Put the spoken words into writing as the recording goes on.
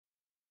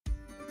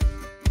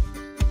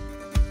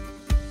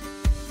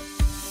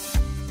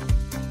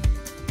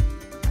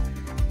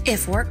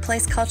If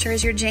workplace culture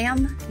is your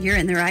jam, you're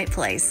in the right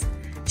place.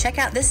 Check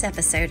out this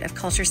episode of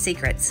Culture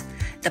Secrets,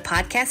 the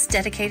podcast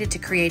dedicated to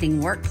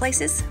creating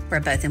workplaces where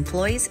both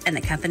employees and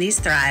the companies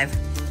thrive.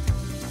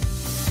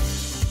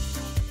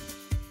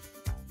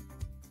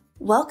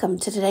 Welcome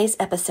to today's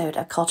episode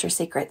of Culture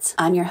Secrets.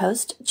 I'm your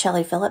host,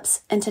 Shelley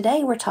Phillips, and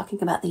today we're talking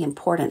about the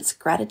importance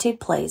gratitude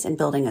plays in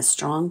building a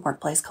strong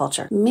workplace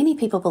culture. Many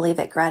people believe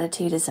that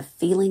gratitude is a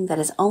feeling that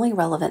is only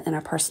relevant in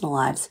our personal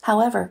lives.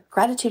 However,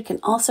 gratitude can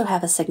also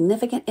have a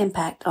significant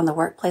impact on the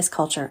workplace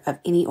culture of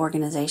any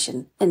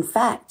organization. In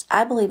fact,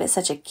 I believe it's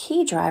such a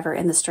key driver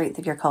in the strength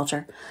of your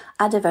culture,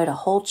 I devote a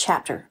whole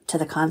chapter to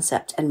the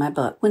concept in my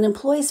book. When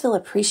employees feel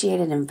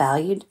appreciated and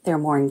valued, they're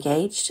more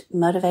engaged,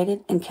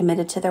 motivated, and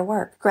committed to their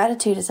work.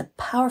 Gratitude is a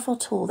powerful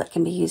tool that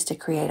can be used to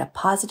create a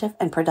positive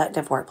and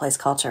productive workplace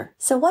culture.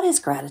 So what is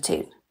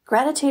gratitude?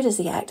 Gratitude is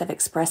the act of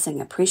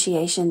expressing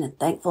appreciation and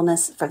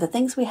thankfulness for the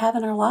things we have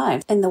in our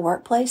lives. In the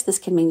workplace, this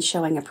can mean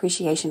showing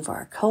appreciation for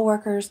our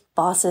coworkers,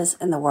 bosses,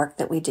 and the work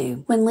that we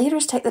do. When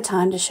leaders take the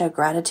time to show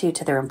gratitude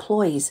to their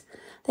employees,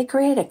 they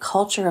create a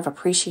culture of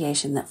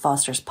appreciation that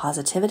fosters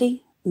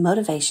positivity,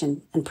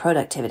 motivation, and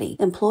productivity.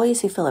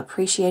 Employees who feel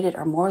appreciated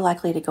are more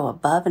likely to go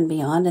above and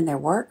beyond in their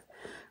work,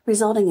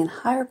 resulting in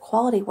higher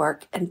quality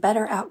work and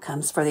better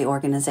outcomes for the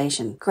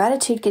organization.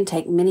 Gratitude can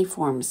take many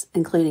forms,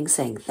 including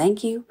saying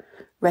thank you,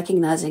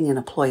 recognizing an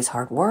employee's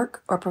hard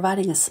work, or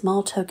providing a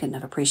small token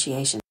of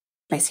appreciation.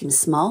 They seem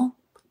small,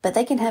 but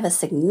they can have a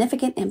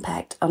significant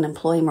impact on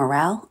employee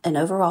morale and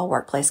overall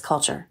workplace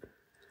culture.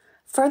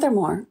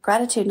 Furthermore,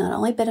 gratitude not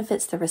only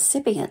benefits the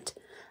recipient,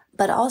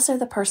 but also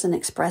the person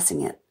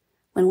expressing it.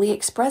 When we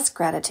express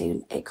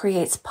gratitude, it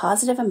creates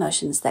positive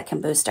emotions that can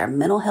boost our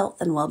mental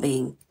health and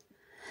well-being.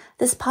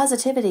 This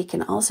positivity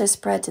can also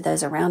spread to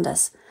those around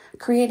us,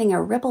 creating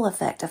a ripple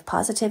effect of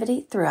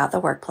positivity throughout the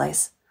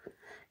workplace.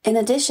 In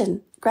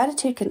addition,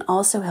 gratitude can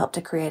also help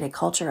to create a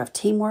culture of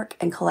teamwork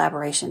and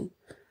collaboration.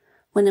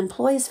 When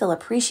employees feel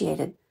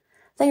appreciated,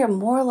 they are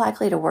more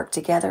likely to work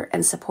together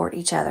and support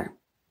each other.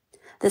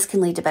 This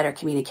can lead to better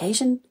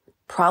communication,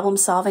 problem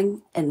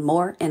solving, and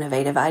more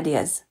innovative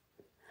ideas.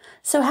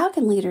 So how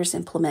can leaders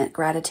implement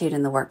gratitude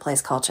in the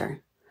workplace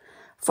culture?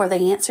 For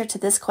the answer to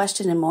this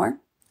question and more,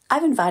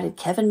 I've invited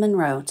Kevin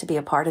Monroe to be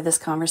a part of this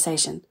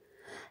conversation.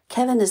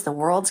 Kevin is the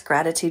world's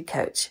gratitude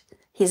coach.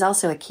 He's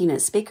also a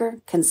keynote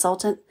speaker,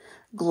 consultant,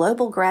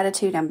 global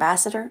gratitude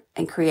ambassador,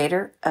 and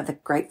creator of the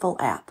Grateful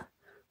app.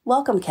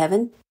 Welcome,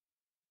 Kevin.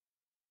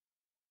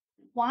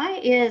 Why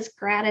is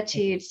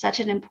gratitude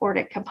such an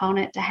important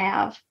component to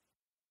have?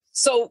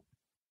 So,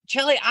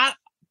 Shelley,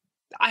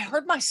 I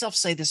heard myself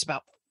say this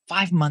about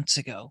 5 months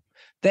ago,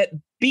 that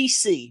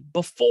BC,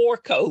 before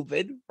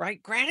COVID,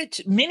 right?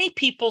 Gratitude, many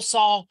people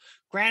saw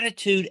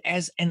gratitude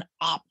as an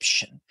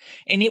option.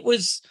 And it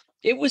was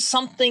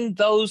something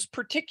those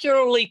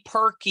particularly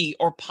perky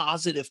or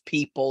positive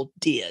people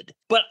did.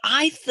 But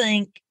I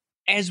think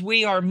as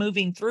we are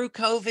moving through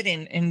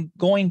COVID and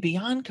going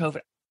beyond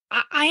COVID,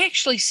 I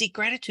actually see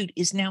gratitude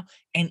is now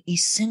an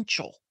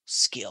essential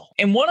skill.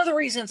 And one of the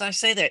reasons I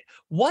say that,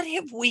 what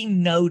have we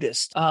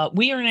noticed?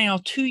 We are now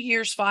 2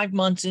 years, 5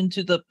 months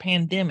into the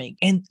pandemic,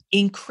 and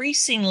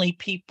increasingly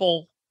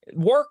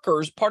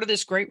workers, part of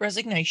this great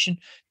resignation,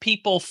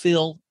 people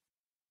feel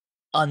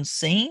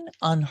unseen,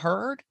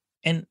 unheard,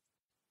 and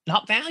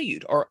not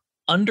valued or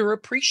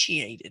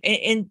underappreciated.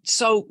 And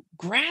so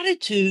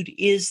gratitude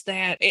is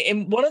that,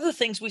 and one of the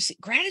things we see,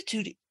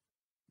 gratitude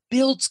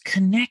builds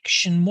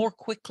connection more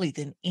quickly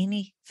than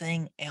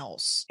anything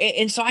else.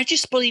 And so I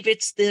just believe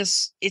it's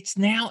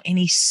now an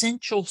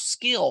essential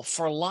skill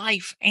for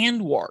life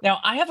and work. Now,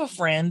 I have a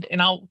friend, and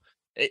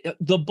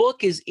the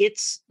book is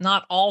It's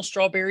Not All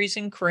Strawberries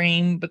and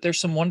Cream, but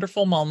there's some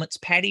wonderful moments.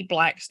 Patty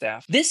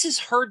Blackstaff. This is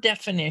her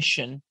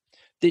definition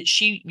that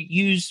she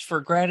used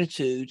for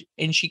gratitude,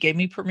 and she gave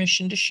me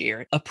permission to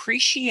share it.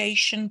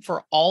 Appreciation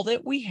for all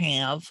that we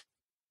have,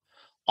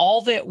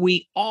 all that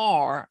we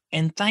are,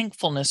 and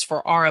thankfulness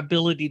for our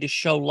ability to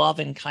show love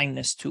and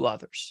kindness to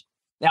others.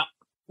 Now,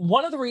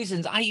 one of the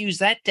reasons I use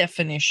that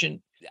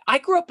definition, I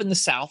grew up in the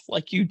South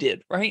like you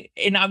did, right?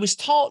 And I was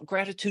taught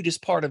gratitude is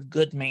part of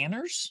good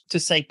manners, to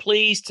say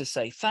please, to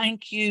say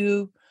thank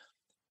you.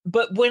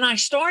 But when I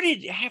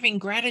started having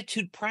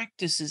gratitude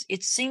practices,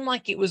 it seemed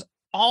like it was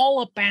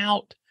all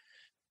about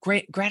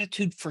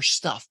gratitude for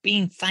stuff,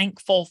 being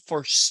thankful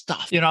for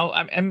stuff.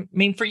 I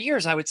mean, for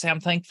years, I would say I'm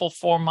thankful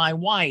for my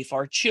wife,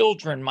 our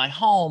children, my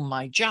home,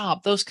 my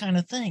job, those kind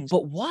of things.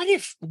 But what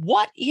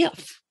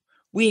if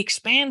we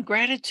expand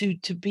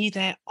gratitude to be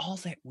that all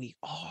that we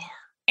are?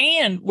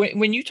 And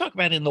when you talk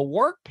about in the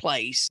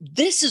workplace,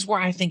 this is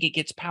where I think it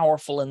gets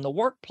powerful in the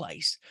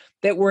workplace,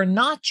 that we're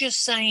not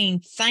just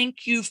saying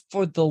thank you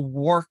for the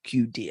work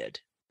you did,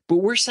 but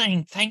we're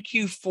saying thank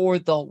you for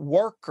the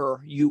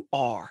worker you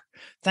are.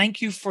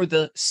 Thank you for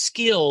the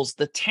skills,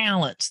 the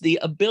talents, the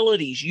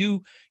abilities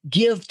you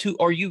give to,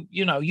 or you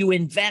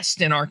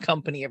invest in our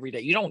company every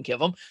day. You don't give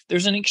them.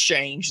 There's an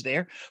exchange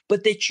there,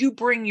 but that you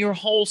bring your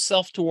whole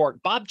self to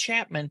work. Bob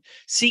Chapman,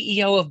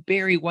 CEO of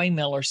Barry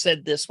Waymiller,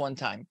 said this one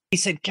time. He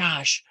said,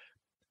 gosh,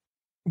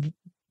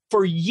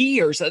 for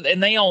years,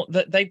 and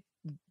they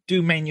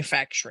do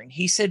manufacturing.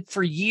 He said,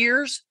 for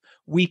years,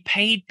 we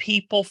paid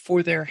people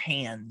for their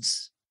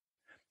hands,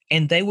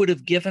 and they would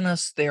have given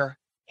us their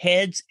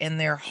heads and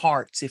their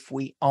hearts if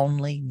we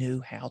only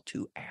knew how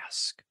to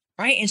ask.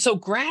 Right. And so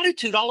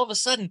gratitude, all of a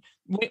sudden,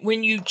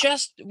 when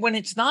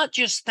it's not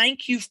just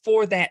thank you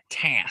for that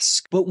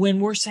task, but when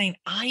we're saying,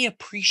 I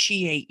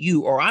appreciate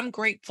you, or I'm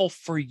grateful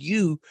for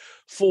you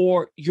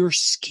for your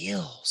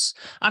skills.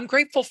 I'm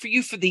grateful for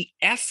you for the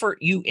effort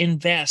you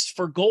invest,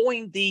 for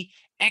going the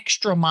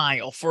extra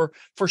mile, for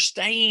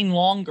staying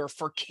longer,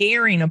 for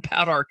caring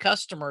about our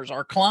customers,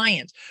 our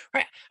clients.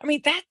 Right. I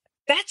mean,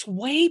 that's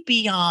way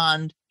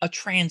beyond a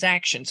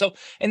transaction. So,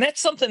 and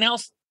that's something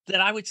else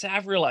that I would say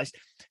I've realized.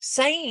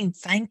 Saying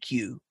thank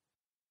you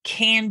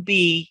can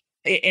be,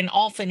 and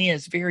often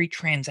is, very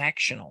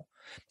transactional.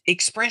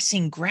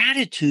 Expressing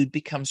gratitude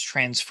becomes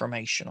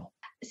transformational.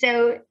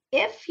 So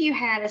if you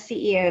had a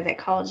CEO that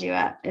called you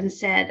up and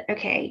said,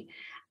 okay,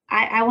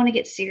 I want to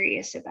get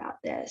serious about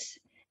this,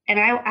 and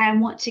I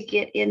want to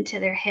get into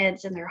their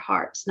heads and their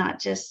hearts, not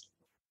just,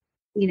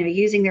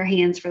 using their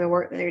hands for the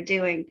work that they're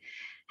doing.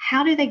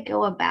 How do they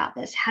go about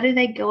this? How do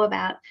they go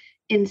about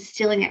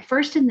instilling it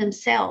first in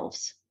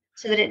themselves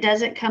so that it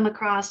doesn't come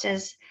across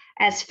as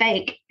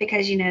fake?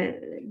 Because,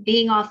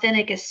 being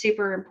authentic is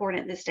super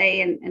important this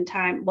day and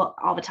time. Well,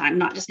 all the time,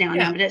 not just now and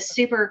Yeah. then, but it's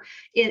super,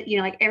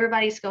 like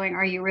everybody's going,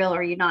 are you real or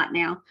are you not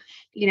now?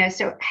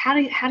 So how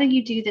do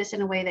you do this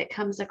in a way that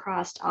comes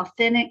across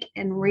authentic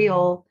and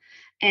real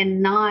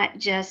and not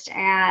just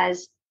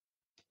as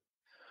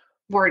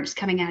words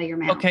coming out of your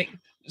mouth? Okay.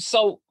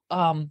 So,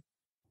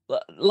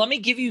 let me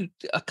give you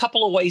a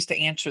couple of ways to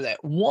answer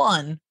that.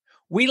 One,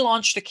 we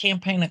launched a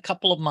campaign a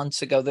couple of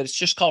months ago that it's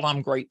just called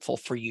I'm Grateful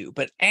for You.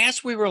 But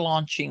as we were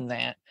launching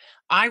that,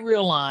 I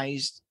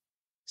realized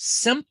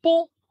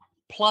simple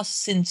plus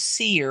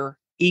sincere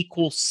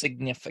equals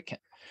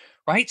significant,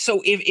 right?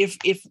 So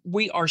if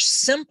we are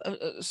simple,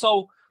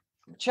 so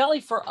Shelly,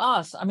 for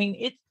us, I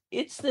mean,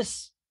 it's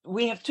this.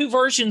 We have two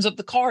versions of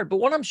the card, but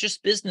one of them's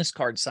just business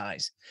card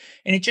size.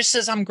 And it just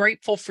says, I'm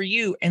grateful for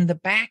you. And the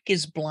back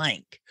is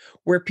blank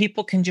where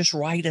people can just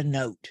write a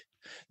note.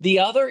 The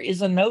other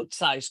is a note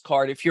size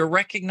card. If you're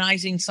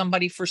recognizing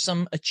somebody for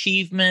some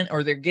achievement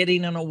or they're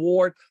getting an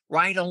award,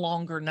 write a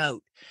longer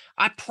note.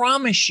 I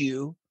promise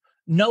you,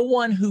 no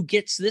one who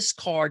gets this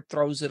card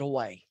throws it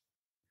away.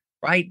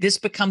 Right? This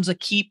becomes a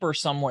keeper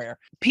somewhere.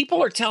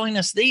 People are telling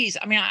us these.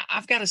 I mean,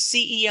 I've got a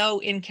CEO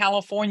in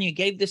California,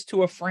 gave this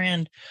to a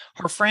friend.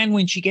 Her friend,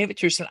 when she gave it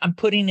to her, said, I'm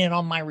putting it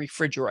on my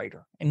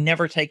refrigerator and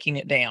never taking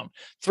it down.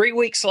 3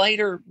 weeks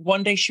later,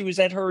 one day she was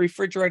at her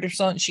refrigerator,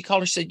 and she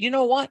called her, said, you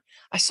know what?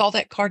 I saw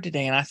that card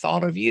today and I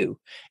thought of you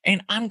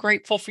and I'm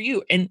grateful for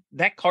you. And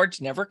that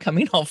card's never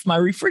coming off my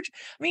refrigerator.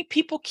 I mean,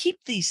 people keep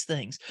these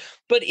things.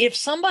 But if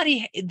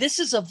this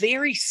is a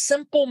very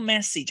simple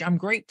message, I'm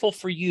grateful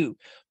for you.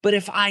 But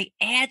if I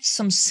add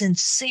some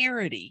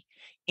sincerity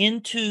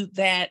into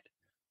that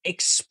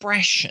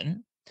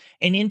expression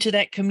and into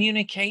that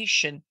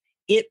communication,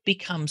 it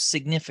becomes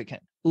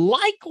significant.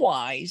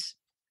 Likewise,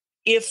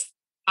 if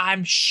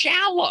I'm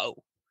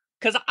shallow,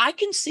 because I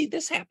can see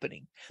this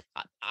happening.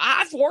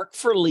 I've worked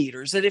for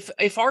leaders that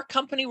if our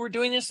company were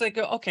doing this, they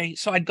go, okay,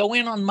 so I'd go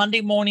in on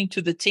Monday morning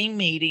to the team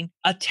meeting.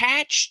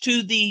 Attached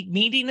to the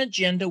meeting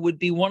agenda would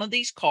be one of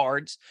these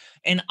cards.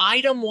 And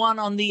item 1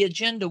 on the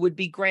agenda would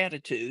be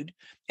gratitude.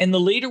 And the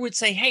leader would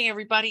say, hey,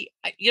 everybody,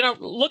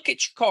 look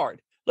at your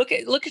card. Look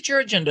at your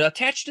agenda.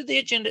 Attached to the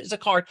agenda is a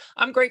card.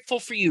 I'm grateful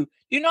for you.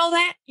 You know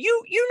that?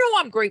 You know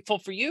I'm grateful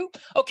for you.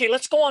 Okay,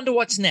 let's go on to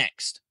what's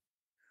next.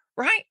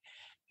 Right?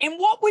 And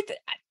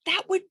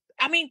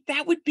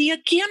that would be a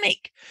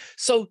gimmick.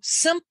 So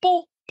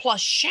simple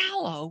plus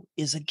shallow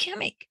is a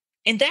gimmick.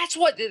 And that's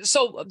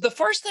so the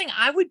first thing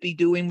I would be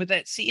doing with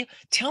that CEO,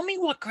 tell me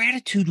what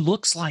gratitude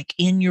looks like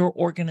in your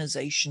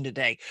organization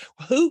today.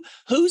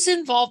 Who's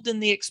involved in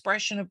the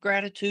expression of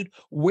gratitude?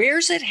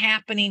 Where's it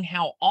happening?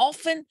 How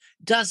often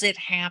does it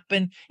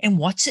happen? And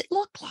what's it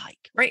look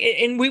like? Right.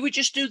 And we would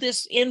just do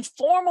this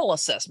informal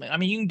assessment. I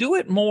mean, you can do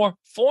it more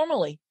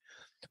formally.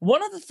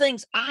 One of the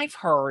things I've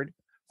heard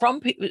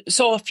from people,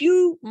 so a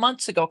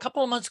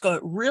couple of months ago,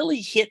 it really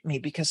hit me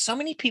because so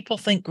many people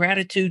think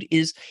gratitude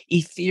is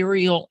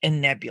ethereal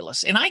and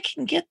nebulous, and I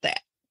can get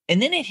that.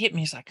 And then it hit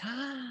me. It's like,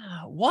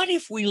 what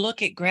if we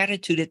look at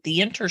gratitude at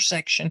the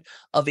intersection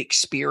of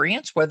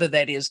experience, whether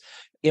that is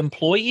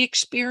employee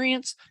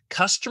experience,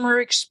 customer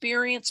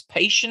experience,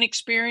 patient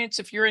experience,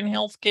 if you're in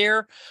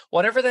healthcare,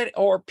 whatever that,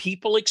 or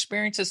people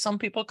experience, as some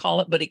people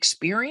call it, but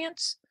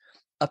experience,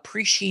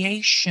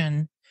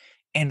 appreciation,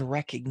 and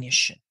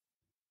recognition.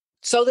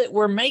 So that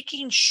we're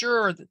making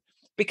sure that,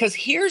 because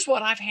here's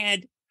what I've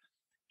had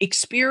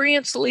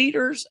experienced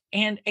leaders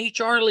and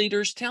HR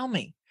leaders tell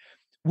me.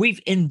 We've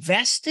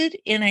invested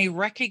in a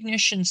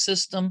recognition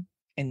system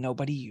and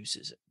nobody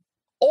uses it.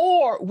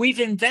 Or we've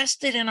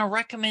invested in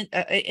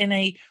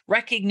a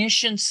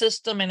recognition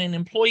system and an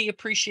employee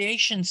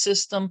appreciation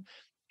system,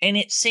 and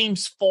it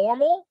seems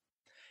formal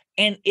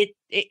and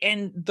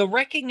and the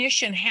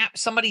recognition,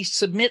 somebody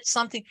submits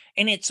something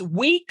and it's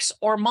weeks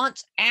or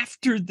months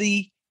after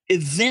the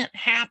event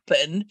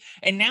happened,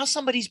 and now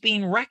somebody's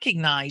being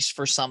recognized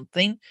for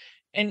something.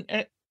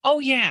 And oh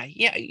yeah,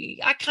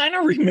 I kind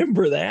of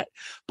remember that.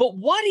 But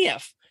what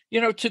if,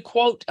 to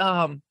quote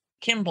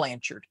Kim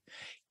Blanchard,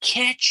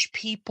 catch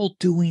people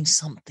doing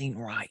something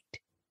right.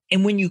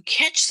 And when you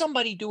catch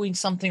somebody doing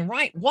something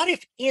right, what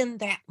if in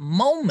that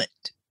moment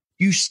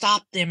you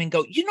stop them and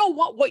go, you know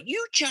what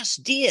you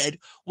just did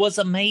was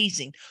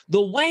amazing.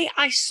 The way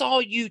I saw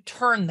you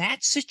turn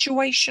that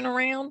situation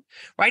around,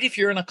 right? If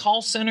you're in a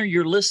call center,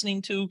 you're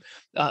listening to,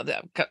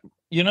 there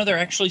are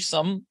actually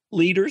some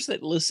leaders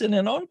that listen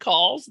in on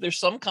calls. There's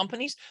some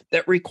companies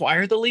that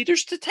require the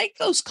leaders to take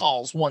those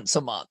calls once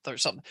a month or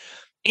something.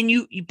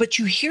 But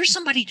you hear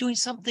somebody doing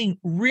something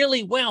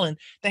really well, and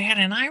they had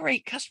an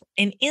irate customer.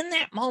 And in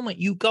that moment,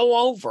 you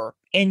go over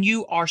and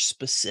you are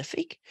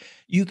specific.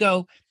 You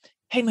go,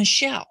 hey,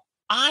 Michelle,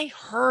 I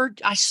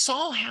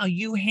saw how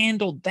you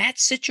handled that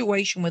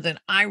situation with an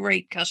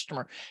irate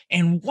customer.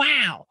 And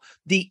wow,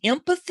 the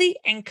empathy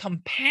and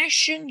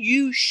compassion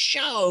you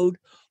showed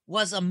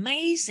was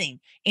amazing.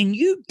 And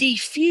you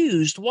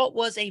diffused what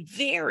was a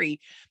very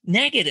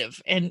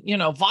negative and,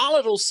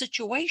 volatile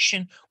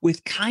situation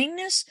with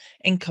kindness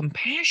and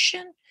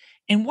compassion.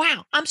 And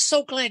wow, I'm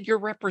so glad you're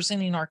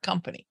representing our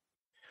company.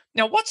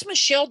 Now, what's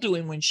Michelle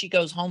doing when she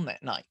goes home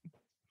that night?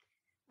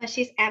 Well,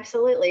 she's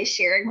absolutely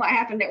sharing what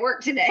happened at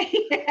work today.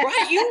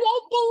 Right. You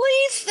won't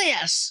believe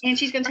this. And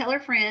she's going to tell her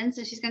friends,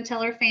 and she's going to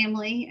tell her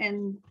family.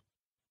 And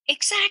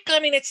exactly. I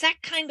mean, it's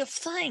that kind of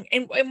thing.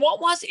 And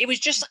what was it? It was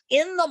just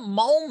in the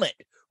moment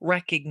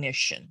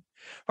recognition.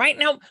 Right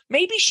now,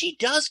 maybe she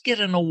does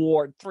get an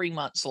award 3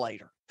 months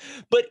later.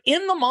 But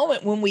in the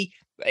moment when we,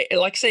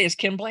 like I say, as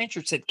Kim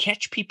Blanchard said,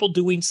 catch people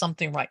doing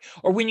something right,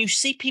 or when you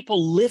see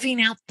people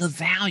living out the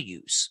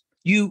values,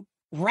 you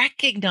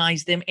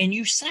recognize them and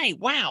you say,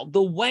 wow,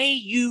 the way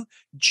you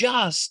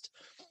just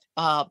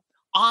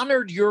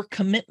honored your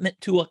commitment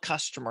to a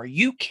customer,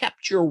 you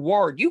kept your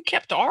word, you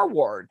kept our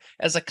word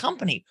as a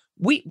company.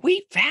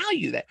 We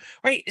value that,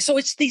 right? So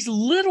it's these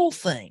little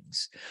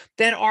things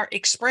that are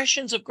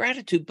expressions of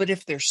gratitude, but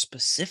if they're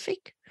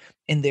specific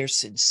and they're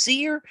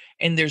sincere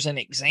and there's an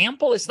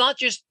example, it's not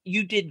just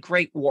you did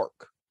great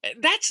work.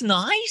 That's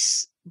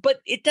nice,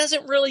 but it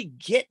doesn't really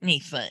get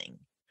anything.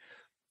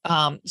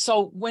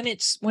 So when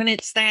it's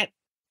that,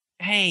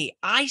 hey,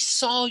 I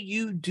saw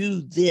you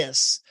do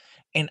this,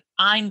 and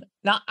I'm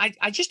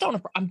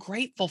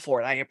grateful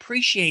for it. I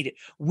appreciate it.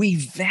 We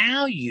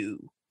value,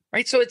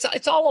 right? So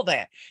it's all of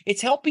that.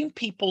 It's helping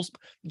people,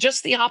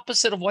 just the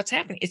opposite of what's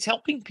happening. It's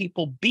helping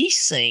people be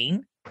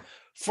seen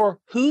for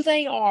who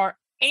they are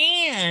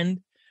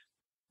and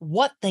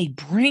what they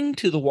bring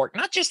to the work,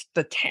 not just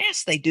the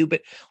tasks they do,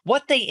 but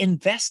what they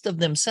invest of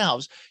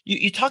themselves.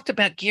 You talked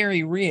about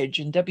Gary Ridge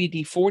and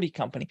WD-40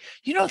 Company.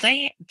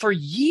 They, for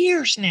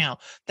years now,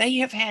 they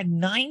have had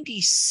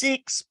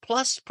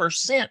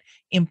 96+%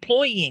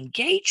 employee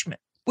engagement,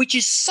 which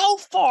is so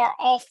far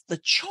off the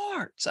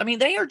charts. I mean,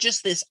 they are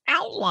just this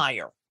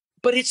outlier,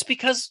 but it's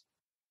because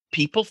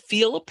people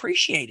feel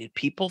appreciated,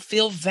 people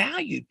feel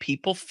valued,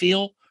 people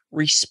feel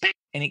respect,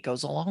 and it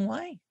goes a long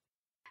way.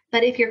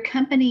 But if your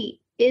company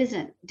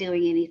isn't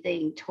doing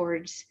anything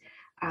towards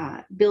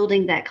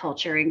building that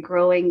culture and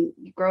growing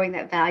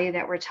that value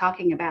that we're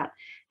talking about,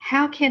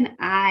 how can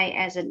I,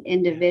 as an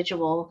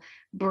individual,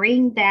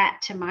 bring that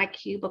to my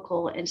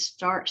cubicle and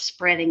start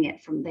spreading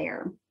it from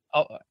there?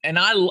 Oh, and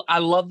I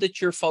love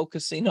that you're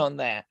focusing on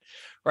that,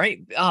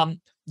 right?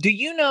 Do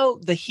you know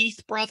the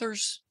Heath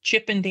brothers,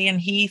 Chip and Dan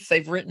Heath?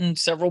 They've written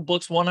several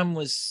books. One of them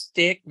was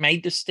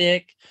Made to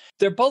Stick.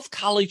 They're both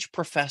college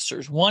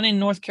professors, one in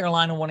North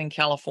Carolina, one in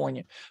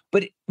California.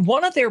 But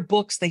one of their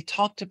books, they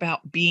talked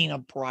about being a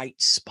bright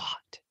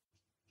spot,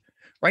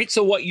 right?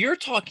 So what you're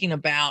talking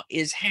about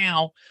is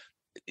how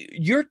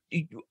you're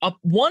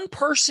one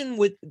person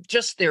with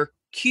just their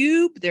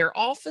cube, their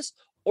office,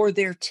 or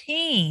their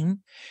team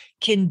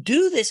can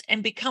do this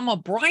and become a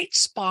bright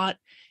spot.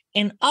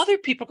 And other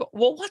people go,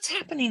 well, what's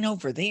happening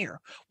over there?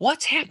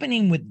 What's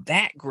happening with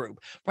that group,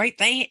 right?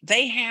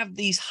 They have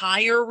these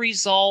higher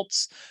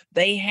results.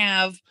 They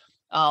have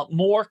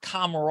more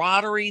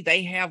camaraderie.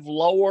 They have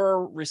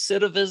lower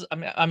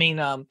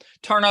recidivism.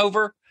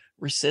 Turnover,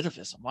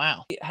 recidivism.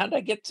 Wow. How did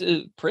I get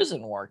to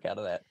prison work out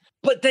of that?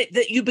 But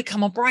that you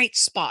become a bright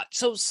spot.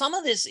 So some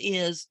of this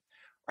is,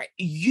 right,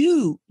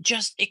 you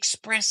just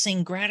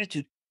expressing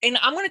gratitude. And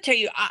I'm going to tell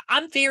you,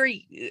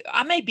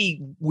 I may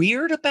be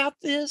weird about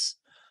this.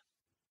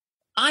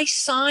 I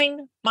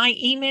sign my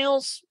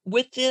emails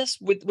with this,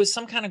 with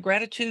some kind of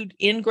gratitude,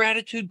 in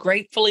gratitude,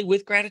 gratefully,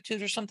 with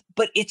gratitude or something,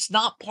 but it's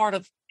not part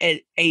of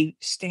a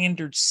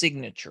standard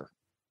signature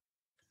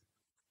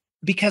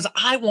because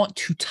I want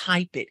to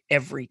type it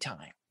every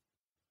time,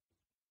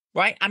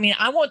 right? I mean,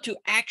 I want to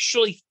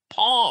actually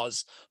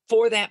pause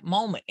for that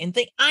moment and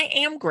think, I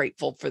am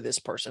grateful for this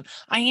person.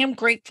 I am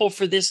grateful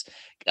for this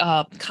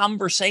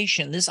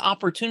conversation, this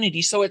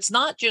opportunity. So it's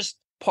not just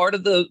part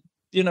of the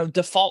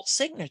default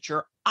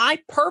signature. I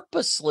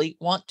purposely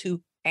want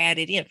to add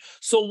it in.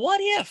 So what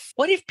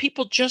if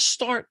people just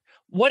start,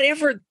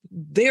 whatever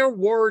their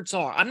words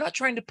are? I'm not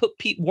trying to put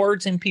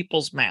words in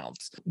people's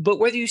mouths, but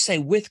whether you say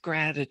with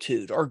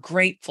gratitude or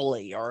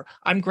gratefully, or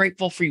I'm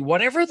grateful for you,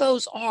 whatever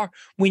those are,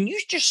 when you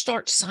just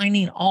start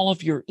signing all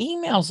of your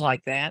emails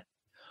like that,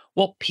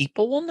 well,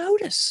 people will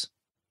notice.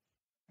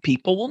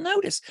 People will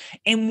notice.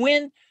 And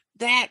when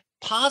that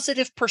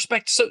positive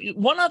perspective, so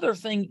one other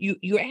thing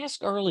you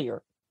asked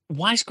earlier,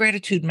 why does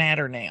gratitude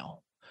matter now?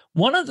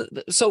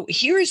 So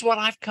here's what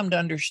I've come to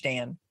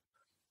understand.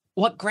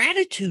 What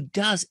gratitude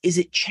does is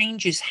it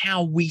changes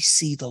how we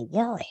see the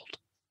world,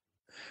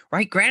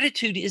 right?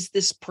 Gratitude is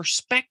this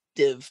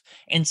perspective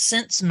and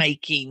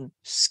sense-making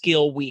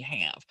skill we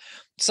have.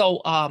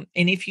 So, and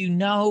if you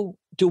know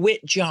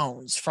DeWitt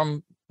Jones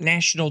from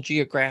National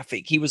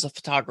Geographic, he was a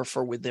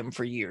photographer with them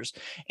for years.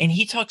 And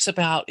he talks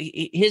about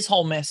his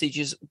whole message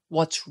is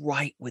what's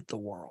right with the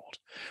world,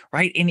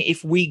 right? And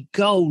if we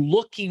go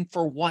looking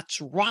for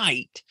what's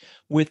right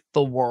with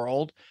the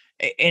world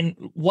and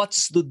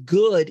what's the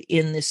good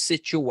in this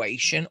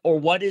situation, or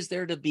what is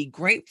there to be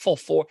grateful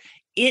for,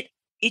 it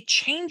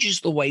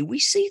changes the way we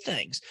see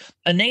things.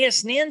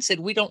 Anais Nin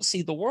said, we don't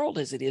see the world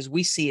as it is,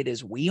 we see it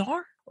as we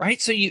are.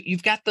 Right. So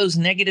you've got those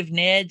negative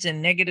Neds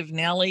and negative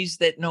Nellies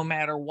that no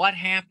matter what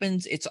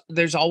happens,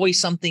 there's always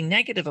something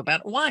negative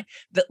about it. Why?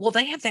 Well,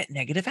 they have that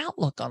negative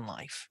outlook on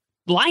life.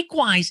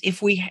 Likewise,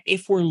 if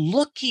we're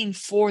looking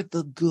for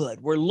the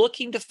good, we're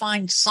looking to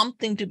find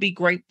something to be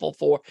grateful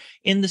for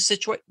in the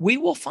situation, we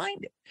will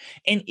find it,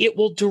 and it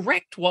will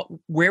direct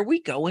where we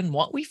go and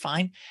what we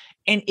find,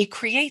 and it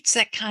creates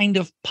that kind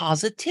of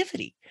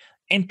positivity.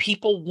 And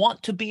people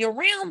want to be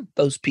around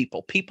those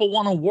people. People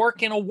want to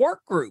work in a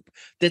work group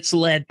that's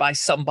led by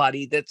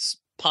somebody that's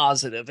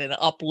positive and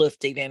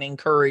uplifting and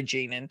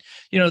encouraging, and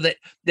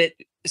that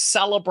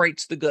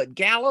celebrates the good.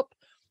 Gallup,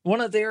 one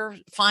of their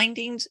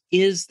findings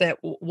is that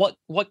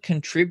what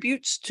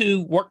contributes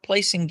to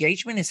workplace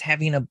engagement is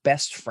having a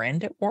best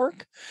friend at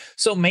work.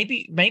 So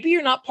maybe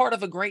you're not part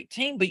of a great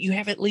team, but you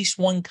have at least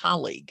one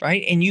colleague,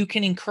 right? And you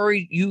can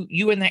encourage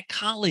you and that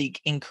colleague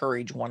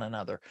encourage one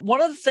another.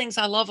 One of the things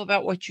I love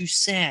about what you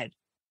said,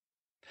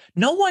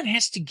 no one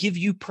has to give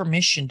you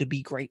permission to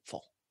be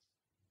grateful,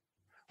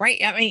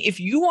 right? I mean, if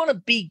you want to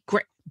be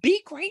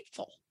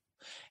grateful.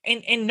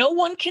 And no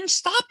one can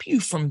stop you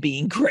from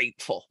being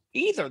grateful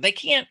either. They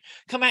can't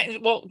come out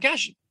and, well,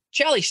 gosh,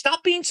 Shelley,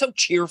 stop being so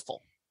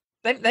cheerful.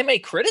 They may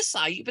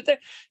criticize you, but they're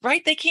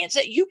right. They can't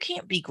say you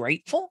can't be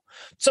grateful.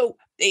 So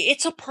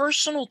it's a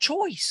personal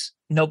choice.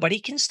 Nobody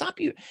can stop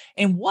you.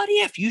 And what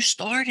if you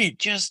started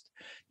just,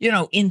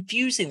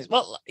 infusing this?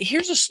 Well,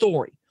 here's a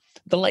story.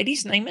 The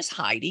lady's name is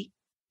Heidi.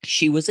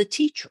 She was a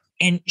teacher,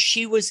 and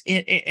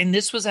and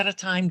this was at a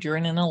time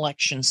during an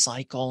election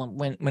cycle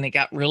when it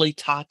got really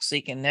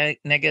toxic and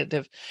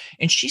negative.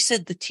 And she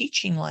said the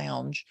teaching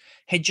lounge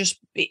had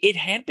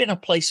been a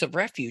place of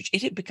refuge.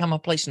 It had become a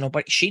place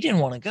she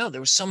didn't want to go.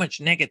 There was so much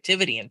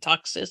negativity and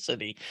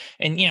toxicity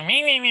and,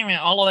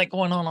 all of that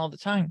going on all the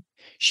time.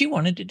 She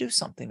wanted to do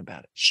something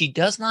about it. She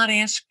does not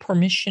ask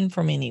permission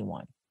from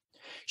anyone.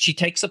 She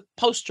takes a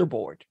poster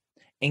board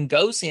and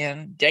goes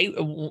in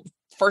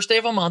first day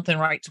of a month and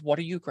writes, what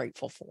are you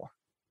grateful for?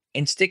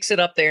 And sticks it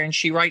up there, and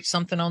she writes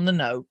something on the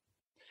note.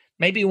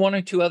 Maybe one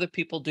or two other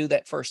people do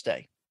that first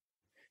day.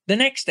 The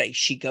next day,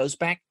 she goes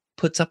back,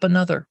 puts up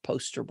another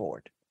poster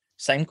board.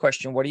 Same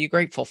question, what are you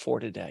grateful for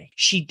today?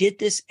 She did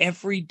this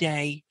every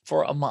day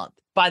for a month.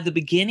 By the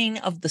beginning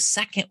of the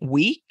second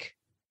week,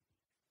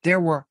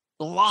 there were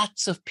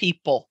lots of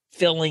people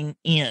filling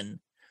in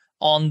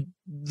on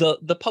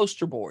the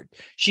poster board.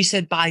 She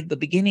said by the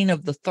beginning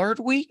of the third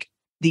week,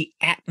 the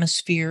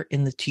atmosphere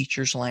in the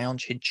teacher's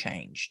lounge had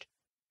changed.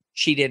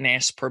 She didn't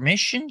ask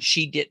permission.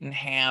 She didn't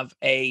have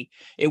it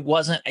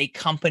wasn't a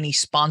company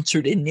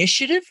sponsored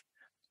initiative.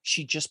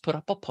 She just put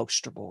up a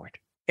poster board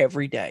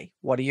every day.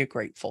 What are you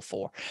grateful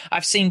for?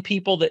 I've seen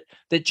people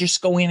that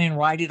just go in and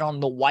write it on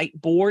the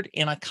whiteboard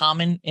in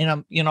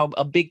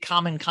a big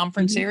common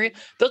conference area.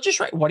 They'll just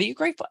write, what are you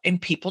grateful?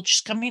 And people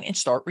just come in and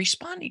start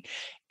responding.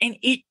 And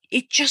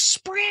it just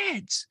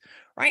spreads,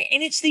 right?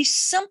 And it's these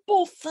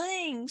simple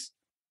things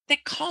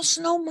that costs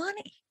no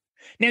money.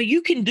 Now,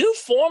 you can do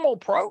formal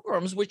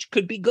programs, which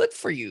could be good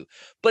for you,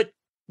 but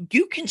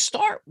you can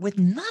start with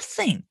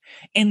nothing.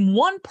 And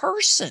one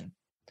person,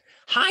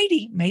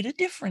 Heidi, made a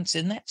difference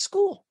in that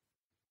school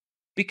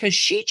because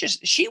she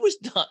was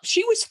done.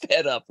 She was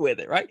fed up with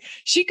it, right?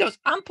 She goes,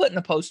 I'm putting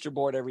a poster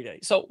board every day.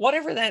 So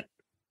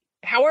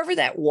however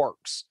that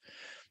works,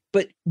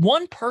 but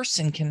one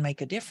person can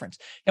make a difference.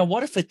 Now,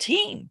 what if a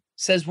team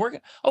says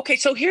okay,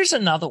 so here's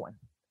another one.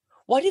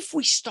 What if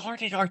we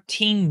started our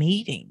team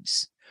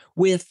meetings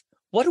with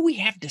what do we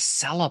have to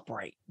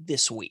celebrate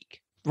this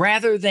week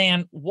rather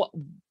than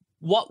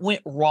what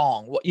went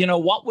wrong?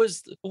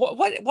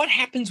 What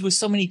happens with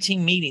so many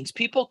team meetings?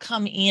 People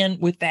come in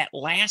with that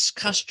last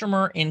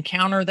customer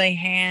encounter they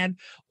had,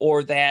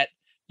 or that,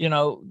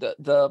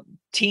 the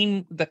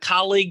the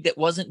colleague that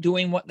wasn't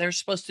doing what they're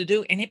supposed to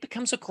do, and it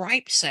becomes a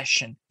gripe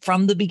session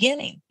from the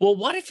beginning. Well,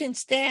 what if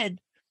instead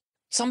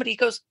somebody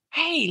goes,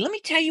 hey, let me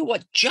tell you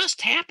what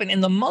just happened.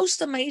 And the most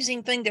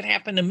amazing thing that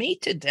happened to me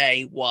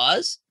today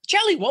was,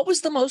 Jelly, what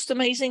was the most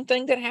amazing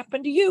thing that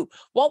happened to you?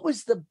 What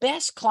was the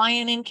best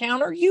client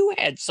encounter you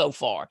had so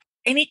far?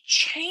 And it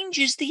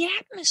changes the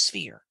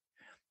atmosphere.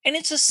 And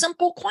it's a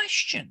simple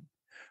question,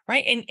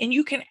 right? And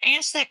you can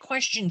ask that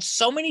question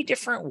so many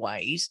different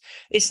ways.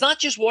 It's not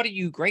just what are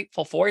you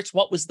grateful for? It's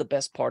what was the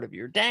best part of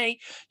your day?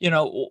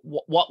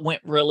 What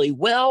went really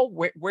well?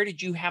 Where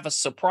did you have a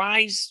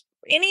surprise?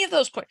 Any of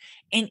those questions.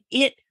 And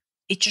it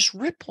just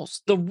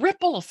ripples. The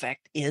ripple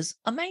effect is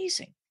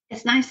amazing.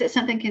 It's nice that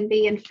something can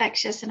be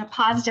infectious in a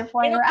positive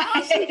way, In a right?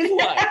 positive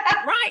way.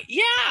 Right.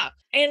 Yeah.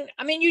 And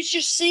I mean, you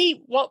just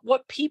see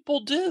what people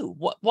do,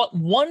 what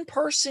one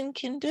person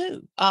can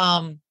do.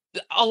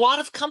 A lot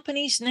of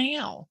companies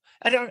now,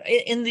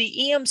 in the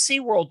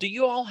EMC world, do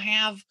you all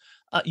have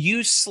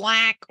use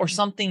Slack or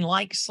something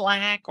like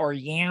Slack or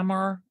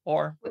Yammer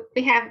or?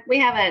 We have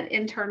an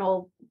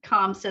internal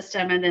comm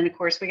system, and then of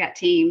course we got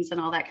Teams and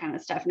all that kind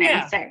of stuff now.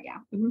 Yeah. So yeah.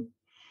 Mm-hmm.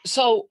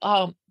 So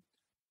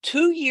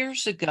 2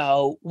 years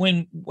ago,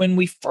 when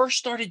we first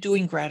started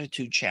doing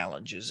gratitude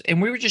challenges,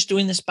 and we were just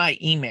doing this by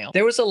email,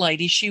 there was a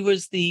lady, she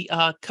was the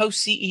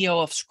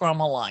co-CEO of Scrum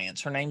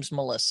Alliance. Her name's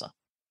Melissa,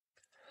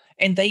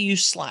 and they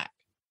use Slack.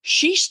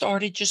 She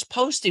started just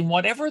posting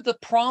whatever the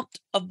prompt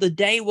of the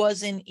day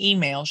was in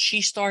email. She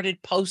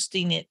started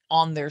posting it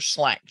on their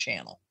Slack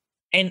channel.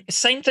 And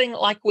same thing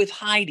like with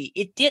Heidi.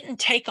 It didn't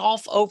take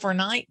off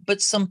overnight,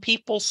 but some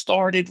people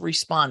started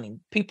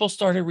responding.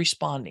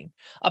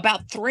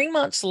 About 3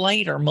 months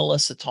later,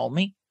 Melissa told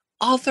me,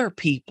 other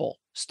people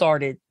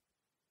starting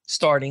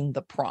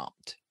the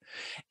prompt.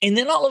 And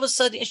then all of a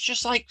sudden, it's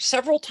just like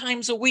several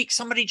times a week,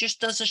 somebody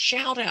just does a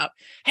shout out.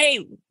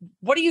 Hey,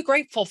 what are you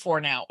grateful for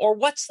now? Or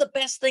what's the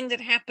best thing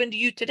that happened to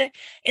you today?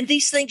 And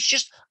these things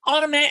just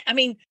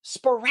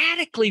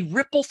sporadically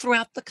ripple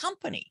throughout the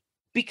company,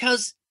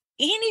 because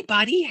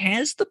anybody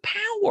has the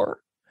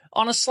power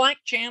on a Slack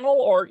channel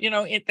or,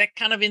 that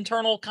kind of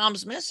internal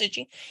comms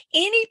messaging.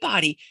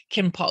 Anybody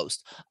can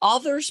post.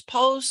 Others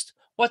post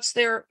what's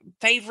their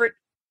favorite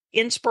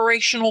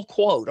inspirational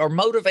quote or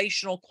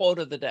motivational quote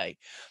of the day.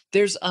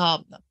 There's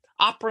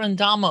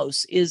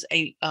Aprendamos is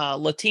a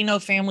Latino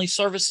family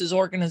services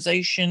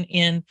organization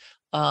in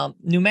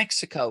New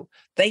Mexico.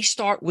 They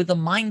start with a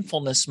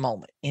mindfulness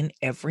moment in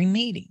every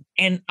meeting.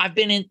 And I've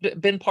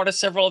been part of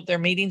several of their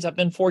meetings. I've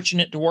been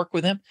fortunate to work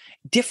with them.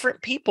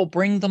 Different people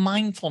bring the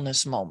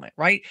mindfulness moment,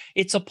 right?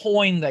 It's a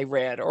poem they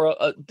read or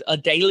a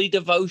daily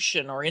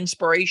devotion or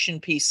inspiration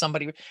piece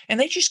and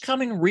they just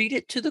come and read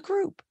it to the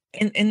group.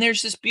 And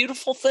there's this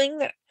beautiful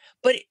thing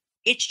but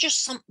it's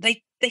just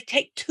they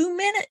take 2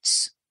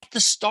 minutes at the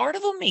start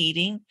of a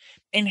meeting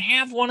and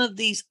have one of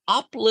these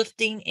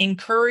uplifting,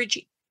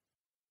 encouraging.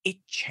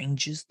 It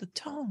changes the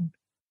tone.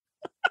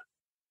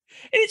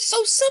 And it's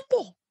so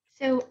simple.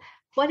 So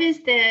what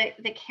is the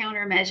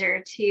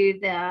countermeasure to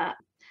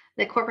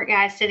the corporate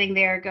guy sitting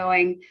there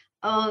going,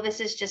 oh, this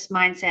is just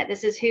mindset.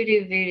 This is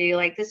hoodoo voodoo.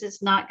 Like, this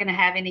is not going to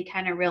have any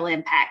kind of real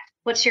impact.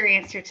 What's your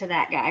answer to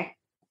that guy?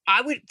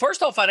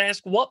 First off, I'd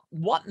ask what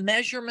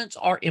measurements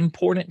are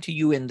important to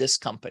you in this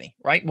company,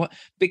 right?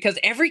 Because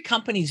every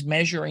company's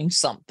measuring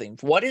something.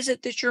 What is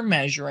it that you're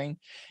measuring?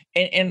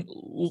 And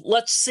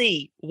let's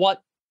see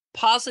what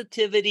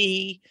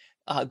positivity,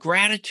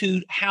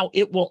 gratitude, how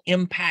it will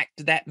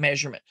impact that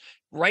measurement,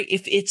 right?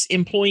 If it's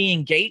employee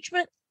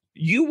engagement,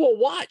 you will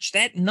watch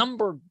that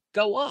number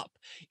go up.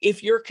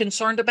 If you're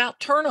concerned about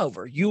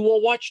turnover, you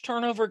will watch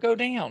turnover go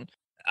down.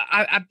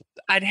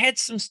 I'd had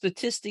some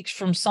statistics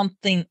from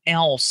something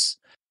else.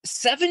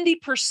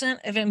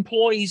 70% of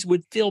employees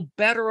would feel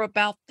better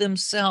about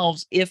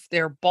themselves if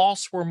their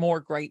boss were more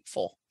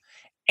grateful.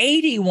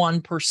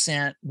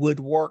 81% would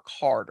work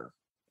harder.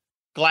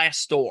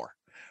 Glassdoor,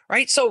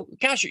 right? So,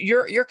 gosh,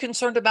 you're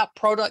concerned about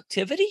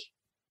productivity?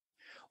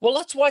 Well,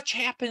 let's watch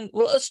happen.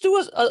 Well, let's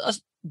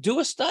do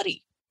a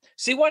study.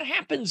 See what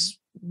happens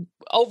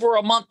over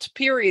a month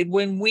period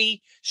when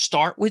we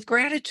start with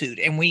gratitude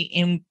and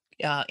we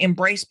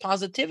embrace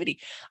positivity.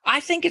 I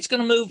think it's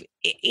going to move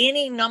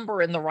any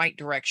number in the right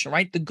direction,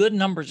 right? The good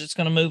numbers, it's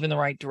going to move in the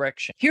right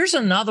direction. Here's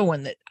another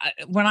one that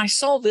when I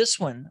saw this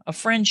one, a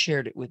friend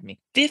shared it with me.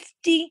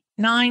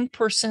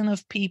 59%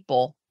 of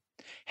people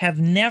have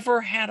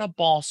never had a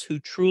boss who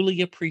truly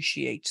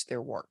appreciates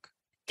their work.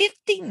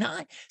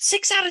 59,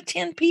 6 out of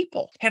 10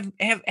 people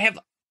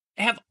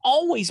have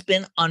always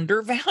been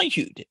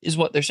undervalued, is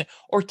what they're saying,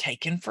 or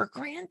taken for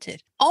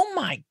granted. Oh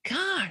my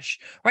gosh,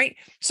 right?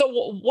 So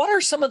what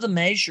are some of the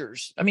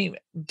measures? I mean,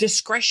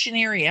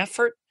 discretionary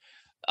effort,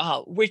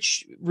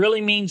 which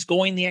really means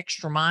going the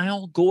extra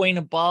mile, going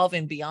above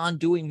and beyond,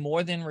 doing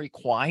more than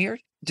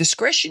required.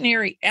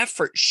 Discretionary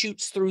effort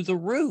shoots through the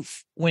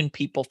roof when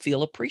people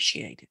feel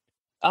appreciated.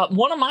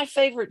 One of my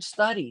favorite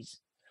studies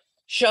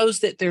shows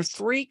that there are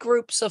 3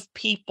 groups of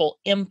people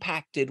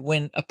impacted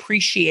when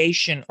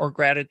appreciation or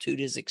gratitude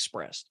is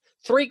expressed.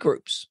 3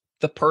 groups.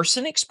 the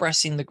person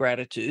expressing the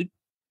gratitude,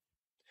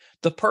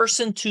 the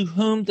person to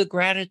whom the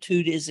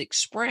gratitude is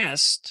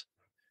expressed.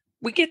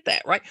 We get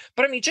that, right?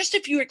 But I mean, just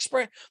if you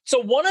express, so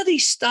one of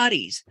these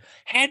studies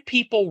had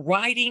people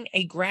writing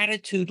a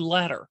gratitude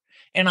letter,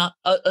 and a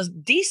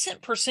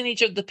decent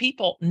percentage of the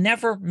people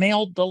never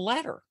mailed the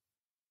letter,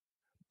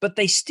 but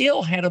they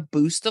still had a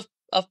boost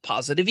of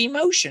positive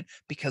emotion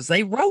because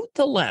they wrote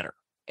the letter.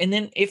 And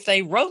then if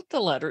they wrote the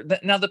letter,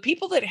 now the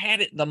people that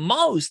had it the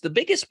most, the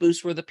biggest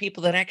boost were the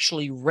people that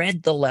actually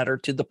read the letter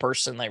to the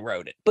person they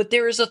wrote it. But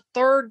there is a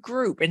third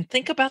group, and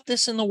think about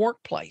this in the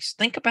workplace.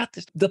 Think about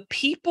this. The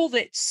people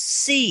that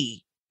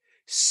see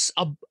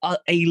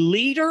a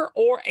leader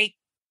or a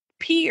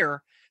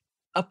peer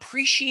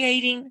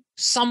appreciating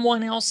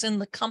someone else in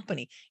the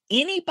company.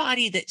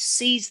 Anybody that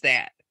sees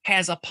that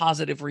has a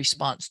positive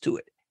response to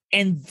it.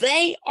 And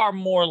they are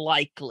more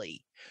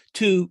likely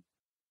to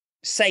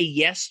say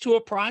yes to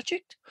a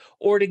project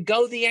or to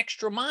go the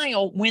extra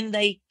mile when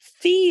they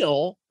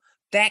feel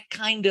that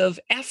kind of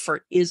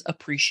effort is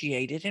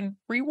appreciated and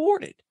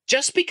rewarded.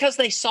 Just because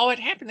they saw it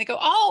happen, they go,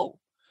 oh,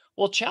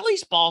 well,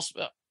 Chelly's boss,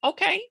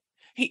 okay,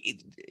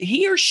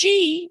 he or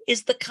she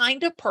is the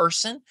kind of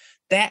person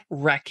that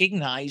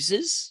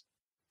recognizes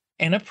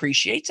and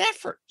appreciates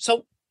effort.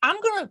 So I'm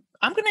gonna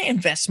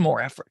invest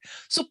more effort.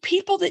 So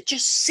people that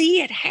just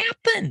see it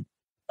happen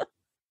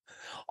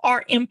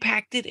are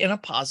impacted in a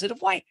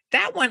positive way.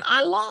 That one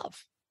I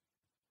love.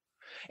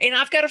 And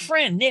I've got a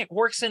friend, Nick,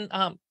 works in,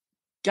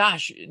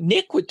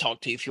 Nick would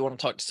talk to you if you want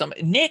to talk to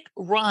somebody. Nick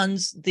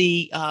runs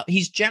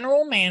he's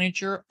general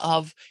manager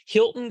of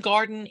Hilton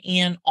Garden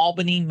Inn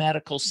Albany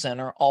Medical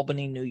Center,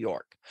 Albany, New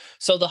York.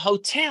 So the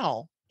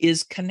hotel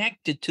is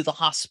connected to the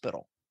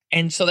hospital.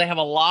 And so they have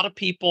a lot of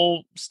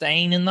people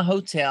staying in the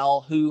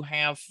hotel who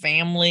have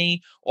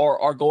family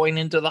or are going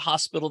into the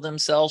hospital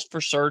themselves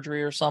for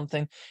surgery or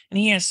something. And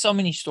he has so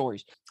many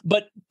stories.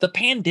 But the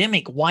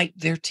pandemic wiped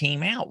their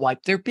team out,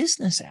 wiped their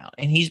business out.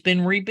 And he's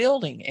been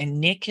rebuilding.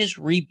 And Nick has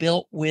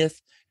rebuilt with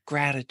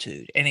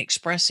gratitude and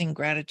expressing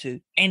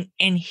gratitude. And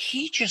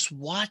he just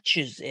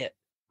watches it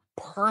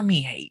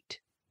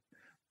permeate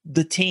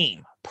the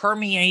team,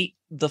 permeate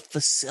the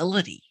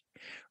facility.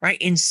 Right.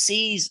 And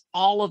sees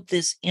all of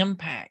this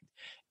impact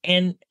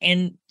and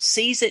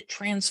sees it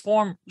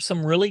transform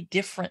some really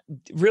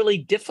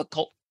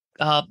difficult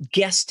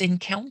guest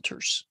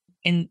encounters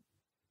and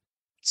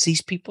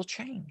sees people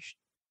change.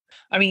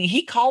 I mean,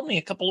 he called me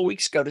a couple of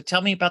weeks ago to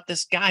tell me about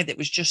this guy that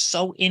was just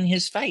so in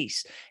his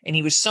face and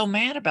he was so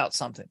mad about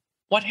something.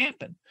 What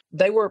happened?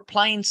 They were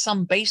playing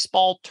some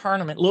baseball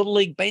tournament, Little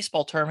League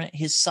baseball tournament.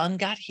 His son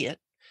got hit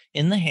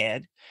in the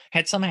head,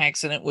 had some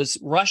accident, was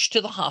rushed to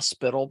the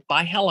hospital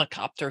by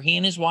helicopter. He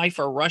and his wife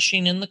are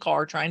rushing in the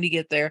car, trying to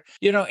get there,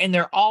 and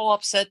they're all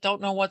upset,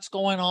 don't know what's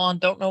going on,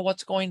 don't know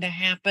what's going to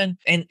happen.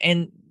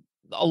 And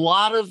a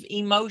lot of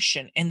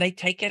emotion, and they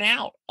take it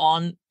out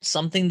on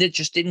something that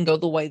just didn't go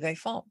the way they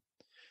thought.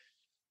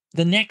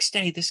 The next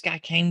day, this guy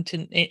came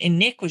to, and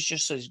Nick was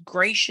just as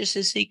gracious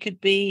as he could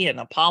be and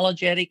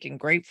apologetic and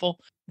grateful.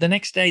 The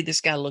next day,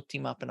 this guy looked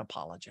him up and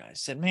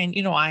apologized, said, man,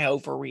 I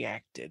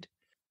overreacted.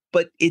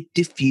 But it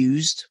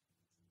diffused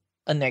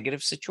a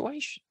negative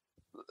situation.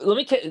 Let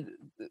me tell you,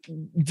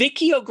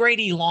 Vicki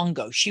O'Grady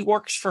Longo, she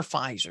works for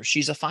Pfizer.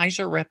 She's a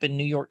Pfizer rep in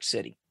New York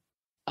City.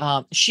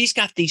 She's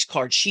got these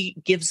cards. She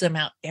gives them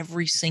out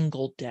every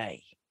single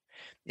day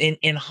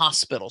in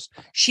hospitals.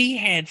 She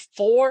had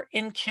 4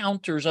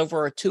 encounters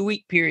over a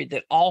 2-week period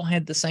that all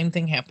had the same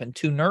thing happen.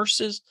 2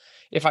 nurses.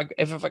 If I've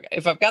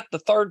got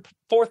the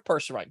fourth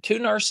person right, 2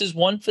 nurses,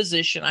 1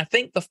 physician. I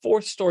think the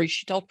 4th story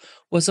she told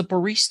was a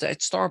barista at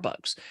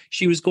Starbucks.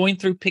 She was going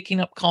through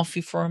picking up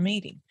coffee for a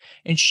meeting,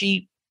 and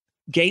she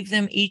gave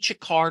them each a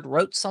card,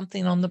 wrote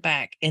something on the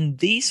back, and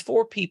these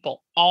 4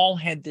 people all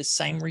had this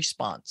same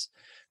response.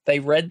 They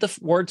read the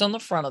words on the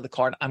front of the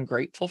card, I'm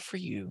grateful for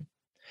you.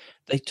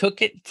 They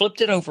took it,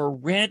 flipped it over,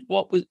 read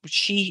what was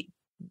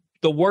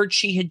the word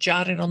she had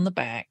jotted on the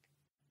back.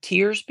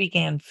 Tears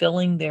began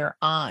filling their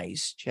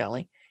eyes,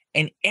 Jelly.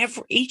 And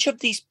each of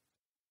these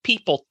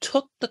people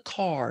took the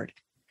card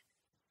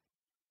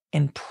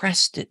and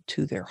pressed it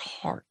to their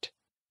heart.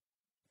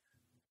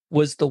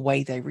 Was the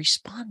way they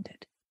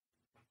responded.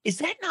 Is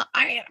that not,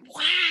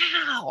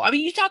 wow. I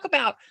mean, you talk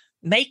about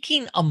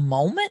making a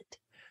moment,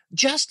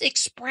 just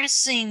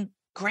expressing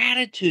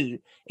gratitude,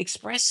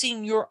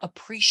 expressing your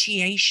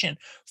appreciation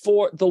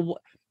for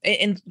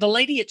and the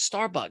lady at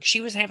Starbucks, she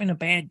was having a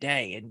bad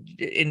day,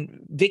 and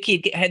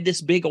Vicki had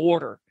this big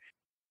order.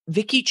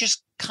 Vicki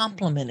just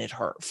complimented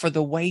her for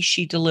the way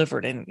she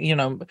delivered. And,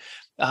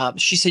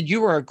 she said,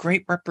 you were a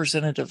great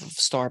representative of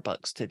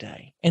Starbucks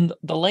today. And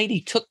the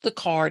lady took the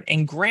card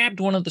and grabbed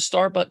one of the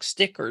Starbucks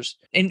stickers.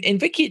 And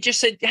Vicki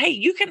just said, hey,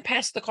 you can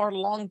pass the card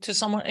along to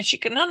someone. And she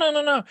could,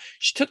 no.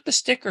 She took the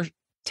sticker,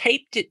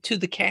 taped it to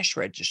the cash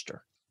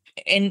register.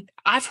 And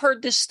I've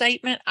heard this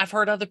statement. I've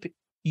heard other people.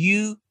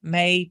 You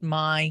made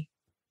my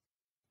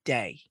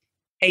day.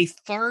 A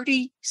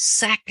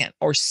 30-second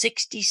or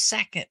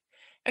 60-second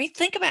I mean,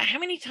 think about how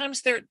many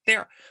times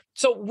they're.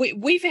 So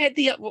we've had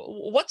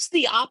what's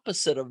the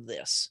opposite of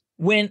this?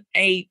 When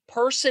a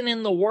person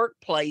in the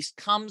workplace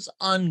comes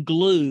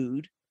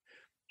unglued,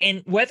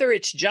 and whether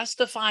it's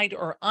justified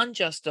or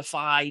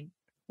unjustified,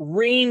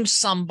 reams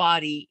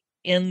somebody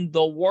in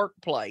the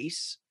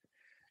workplace,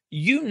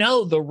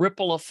 the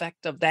ripple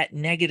effect of that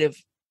negative,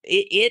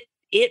 it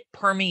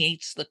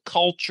permeates the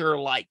culture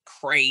like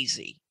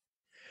crazy.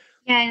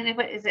 Yeah, and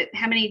what is it?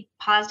 How many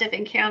positive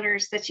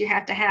encounters that you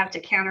have to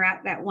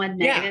counteract that one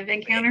negative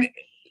encounter?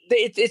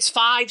 It's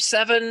 5,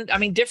 7. I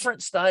mean,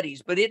 different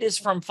studies, but it is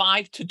from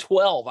 5 to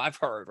 12. I've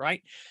heard,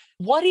 right?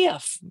 What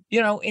if,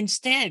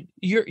 instead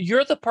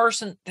you're the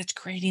person that's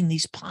creating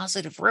these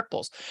positive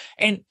ripples?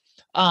 And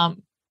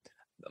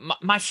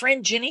my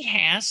friend Jenny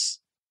Hass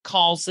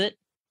calls it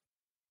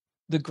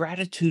the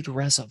gratitude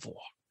reservoir,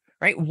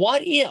 right?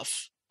 What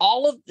if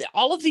all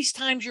of these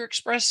times you're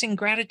expressing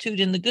gratitude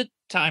in the good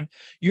time,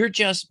 you're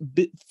just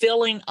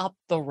filling up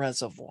the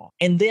reservoir?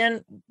 And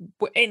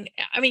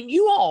I mean,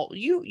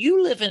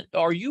 you live in,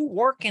 or you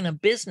work in a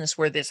business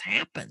where this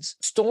happens.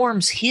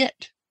 Storms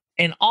hit,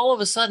 and all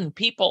of a sudden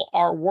people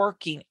are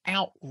working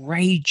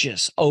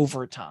outrageous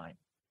overtime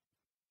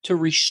to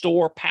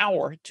restore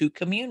power to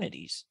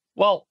communities.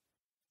 Well,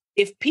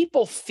 if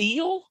people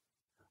feel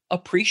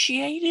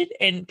appreciated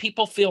and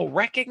people feel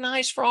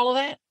recognized for all of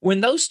that,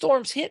 when those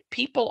storms hit,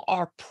 people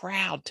are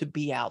proud to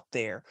be out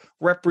there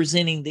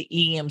representing the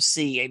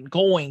EMC and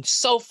going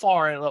so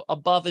far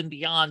above and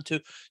beyond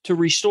to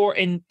restore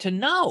and to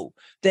know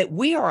that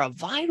we are a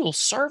vital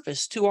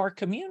service to our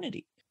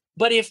community.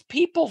 But if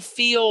people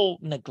feel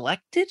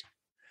neglected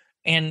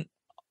and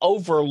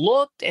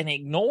overlooked and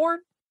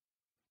ignored,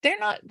 they're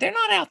not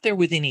out there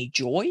with any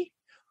joy.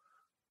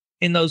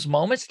 In those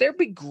moments, they're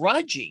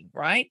begrudging,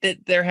 right?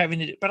 That they're having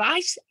to do. But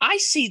I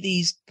see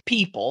these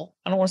people,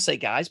 I don't want to say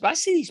guys, but I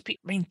see these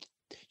people. I mean,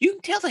 you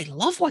can tell they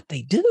love what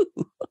they do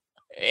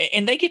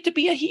and they get to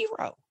be a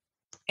hero.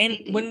 And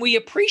when we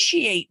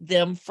appreciate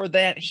them for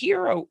that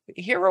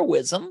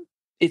heroism,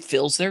 it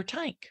fills their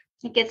tank.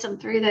 It gets them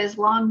through those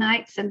long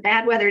nights and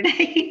bad weather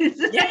days.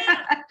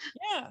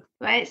 Yeah.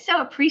 Right. So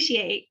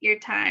appreciate your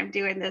time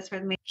doing this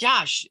with me.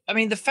 Gosh, I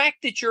mean, the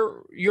fact that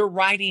you're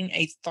writing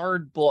a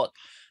third book.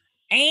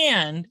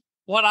 And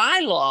what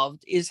I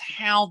loved is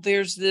how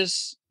there's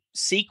this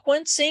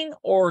sequencing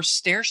or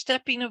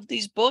stair-stepping of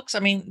these books. I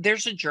mean,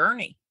 there's a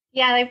journey.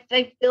 Yeah,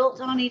 they've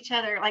built on each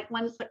other. Like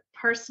one's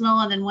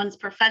personal and then one's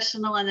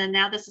professional, and then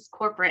now this is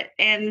corporate.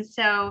 And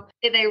so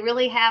they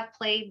really have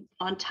played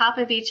on top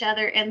of each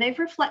other, and they've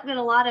reflected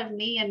a lot of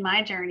me and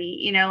my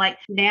journey. Like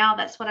now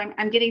that's what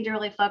I'm getting to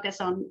really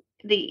focus on,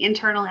 the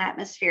internal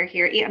atmosphere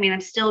here. I mean,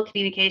 I'm still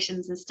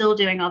communications and still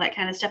doing all that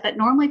kind of stuff, but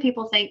normally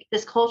people think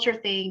this culture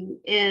thing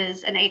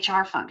is an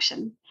HR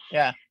function.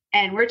 Yeah.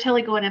 And we're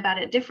totally going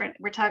about it different.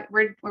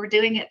 We're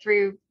doing it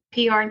through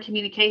PR and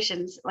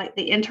communications, like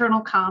the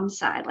internal comms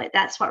side. Like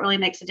that's what really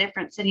makes a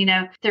difference.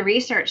 And the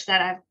research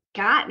that I've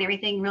got and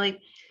everything,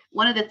 really,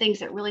 one of the things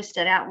that really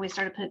stood out when we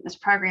started putting this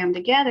program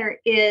together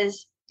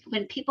is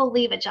when people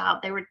leave a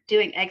job, they were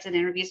doing exit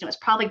interviews, and it was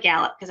probably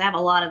Gallup because I have a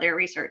lot of their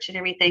research and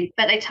everything.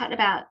 But they talked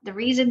about the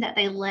reason that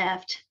they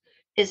left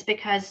is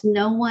because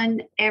no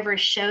one ever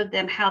showed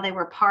them how they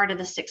were part of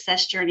the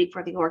success journey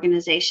for the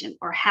organization,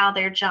 or how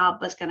their job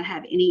was going to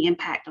have any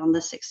impact on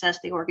the success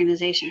the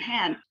organization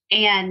had.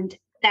 And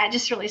that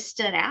just really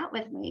stood out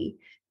with me,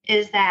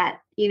 is that,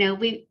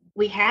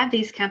 we have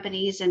these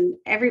companies, and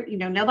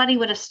nobody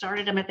would have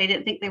started them if they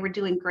didn't think they were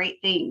doing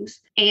great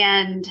things.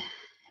 And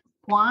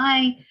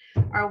why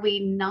are we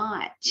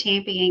not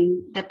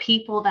championing the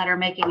people that are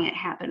making it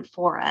happen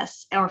for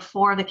us, or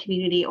for the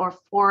community, or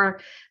for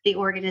the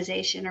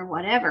organization, or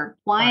whatever?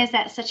 Why is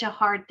that such a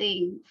hard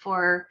thing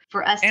for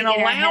us to get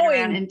our head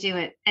around and do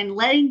it, and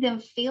letting them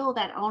feel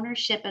that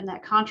ownership and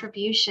that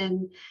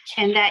contribution,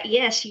 and that,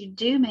 yes, you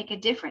do make a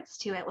difference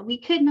to it. We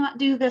could not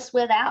do this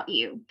without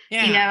you.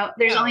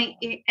 There's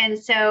only, and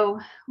so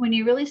when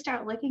you really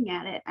start looking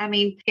at it, I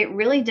mean, it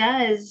really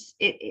does,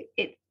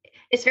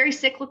 it's very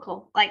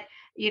cyclical. Like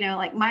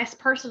my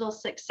personal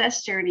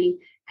success journey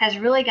has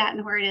really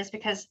gotten where it is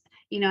because,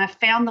 I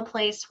found the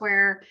place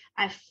where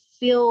I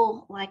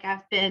feel like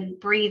I've been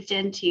breathed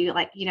into,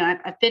 like,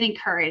 I've been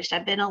encouraged,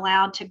 I've been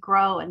allowed to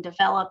grow and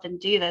develop and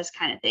do those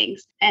kind of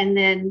things. And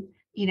then,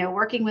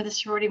 working with the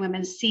sorority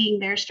women, seeing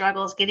their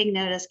struggles, getting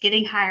noticed,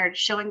 getting hired,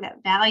 showing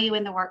that value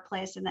in the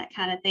workplace and that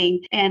kind of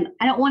thing. And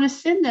I don't want to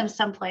send them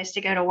someplace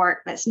to go to work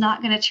that's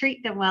not going to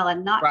treat them well,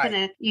 and not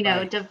going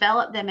to,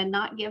 develop them, and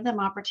not give them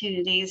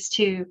opportunities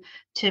to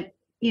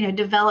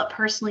develop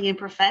personally and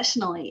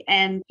professionally.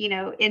 And,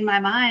 in my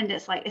mind,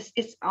 it's like,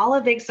 it's all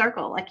a big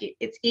circle. Like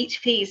it's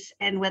each piece,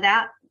 and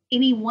without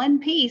any one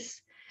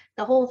piece,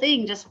 the whole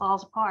thing just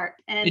falls apart.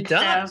 And it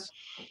does. So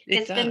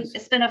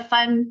it's been a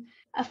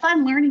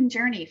fun learning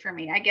journey for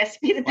me, I guess,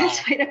 be the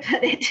best way to put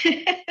it.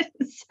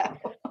 So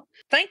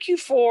thank you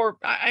for,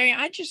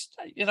 I just,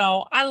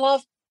 I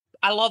love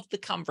the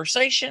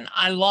conversation.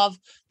 I love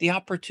the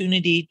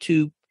opportunity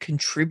to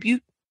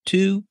contribute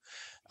to,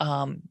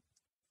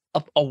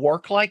 a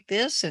work like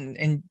this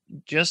and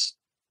just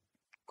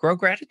grow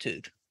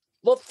gratitude.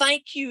 Well,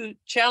 thank you,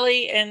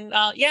 Chelly. And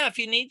if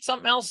you need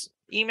something else,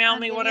 email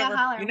me, whatever.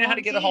 You know how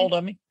to get a hold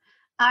of me.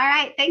 All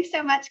right. Thanks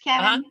so much,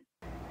 Kevin.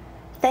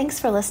 Thanks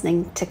for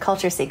listening to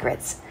Culture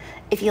Secrets.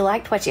 If you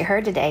liked what you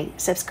heard today,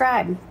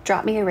 subscribe,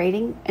 drop me a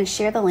rating, and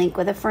share the link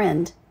with a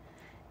friend.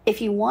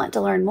 If you want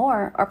to learn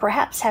more or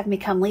perhaps have me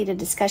come lead a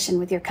discussion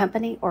with your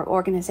company or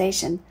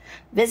organization,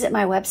 visit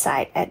my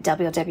website at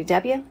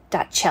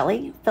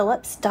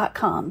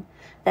www.chellyphillips.com.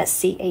 That's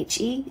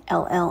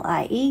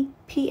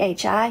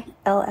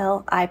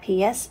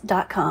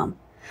CHELLIEPHILLIPS.com.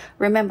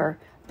 Remember,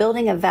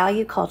 building a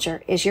value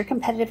culture is your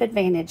competitive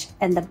advantage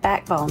and the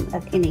backbone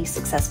of any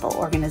successful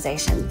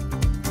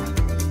organization.